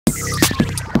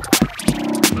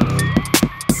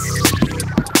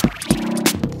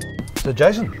So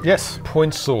Jason, yes,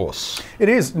 point source. it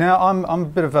is. Now I'm a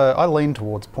bit of a, I lean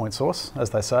towards point source,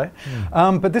 as they say,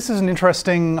 but this is an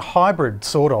interesting hybrid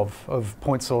sort of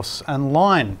point source and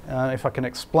line, if I can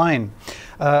explain.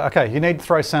 Okay, you need to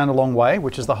throw sound a long way,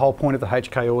 which is the whole point of the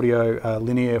HK Audio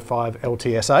Linear 5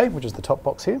 LTSA, which is the top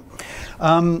box here.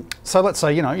 So let's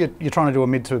say you're trying to do a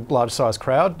mid to large size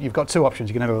crowd. You've got two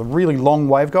options. You can have a really long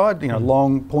waveguide,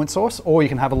 long point source, or you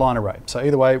can have a line array. So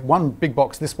either way, one big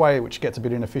box this way, which gets a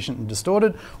bit inefficient and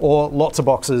distorted, or lots of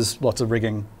boxes, lots of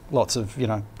rigging, lots of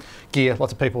gear,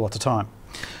 lots of people, lots of time.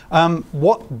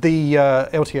 What the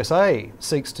LTSA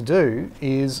seeks to do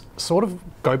is sort of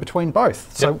go between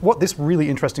both. So what this really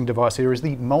interesting device here is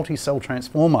the multi-cell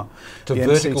transformer. It's a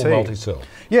vertical multi-cell.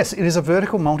 Yes, it is a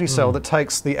vertical multi-cell that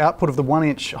takes the output of the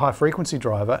 1-inch high frequency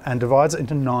driver and divides it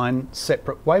into 9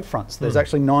 separate wavefronts. There's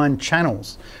actually 9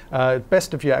 channels.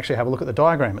 Best if you actually have a look at the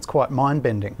diagram. It's quite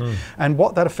mind-bending. And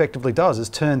what that effectively does is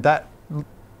turn that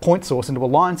point source into a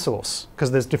line source, because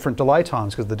there's different delay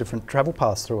times because of the different travel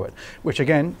paths through it, which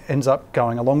again ends up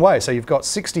going a long way. So you've got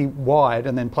 60 wide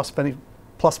and then plus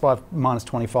 5 minus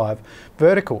 25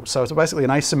 vertical. So it's basically an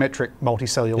asymmetric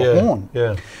multicellular horn.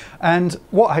 Yeah. And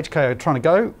what HK are trying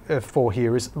to go for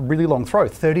here is really long throw,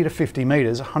 30 to 50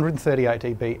 meters, 138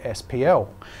 dB SPL.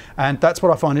 And that's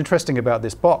what I find interesting about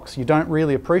this box. You don't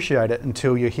really appreciate it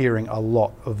until you're hearing a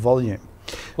lot of volume.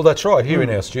 Well, that's right. Here in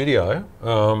our studio,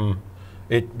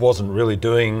 it wasn't really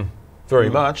doing very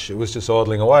much. It was just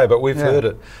idling away, but we've heard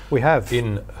it. We have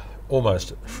in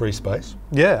almost free space.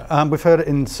 Yeah, we've heard it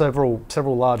in several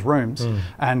large rooms,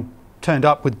 and turned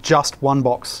up with just one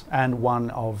box and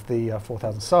one of the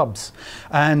 4,000 subs.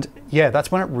 And yeah,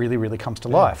 that's when it really comes to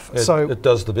life. So it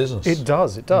does the business. It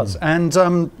does.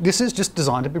 And this is just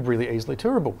designed to be really easily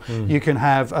tourable. You can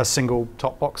have a single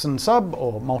top box and sub,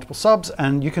 or multiple subs,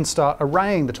 and you can start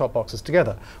arraying the top boxes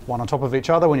together, one on top of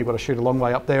each other when you've got to shoot a long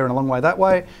way up there and a long way that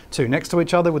way, 2 next to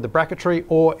each other with the bracketry,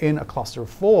 or in a cluster of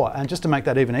 4. And just to make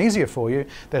that even easier for you,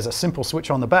 there's a simple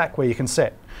switch on the back where you can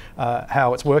set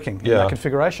how it's working in that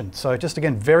configuration. So just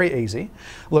again, very easy.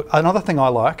 Look, another thing I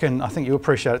like, and I think you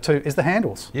appreciate it too, is the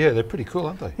handles. Yeah, they're pretty cool,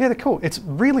 aren't they? Yeah, they're cool. It's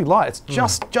really light. It's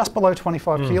just below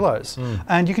 25 kilos.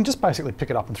 And you can just basically pick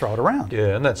it up and throw it around.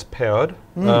 Yeah, and that's powered.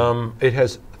 It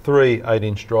has 3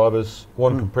 8-inch drivers,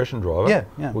 1 compression driver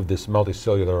with this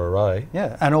multicellular array.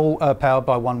 Yeah, and all powered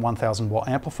by one 1,000 watt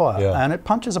amplifier, and it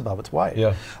punches above its weight.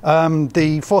 Yeah.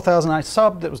 The 4008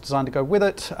 sub that was designed to go with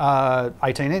it,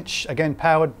 18-inch, again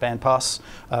powered, bandpass,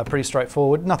 pretty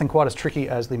straightforward. Nothing quite as tricky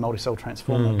as the multi-cell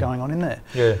transformer going on in there.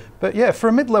 Yeah. But yeah, for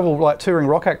a mid-level like touring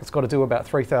rock act that's got to do about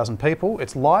 3,000 people,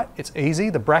 it's light, it's easy.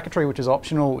 The bracketry, which is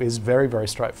optional, is very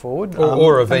straightforward.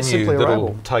 Or a venue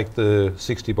that'll take the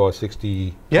 60 by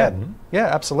 60 pattern. Yeah,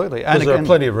 absolutely. And there are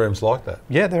plenty of rooms like that.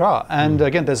 Yeah, there are. And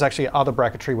again, there's actually other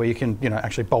bracketry where you can,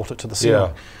 actually bolt it to the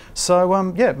ceiling.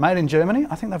 So yeah, made in Germany.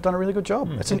 I think they've done a really good job.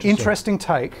 It's an interesting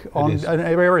take on an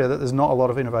area that there's not a lot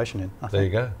of innovation in, I think. There you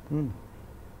go.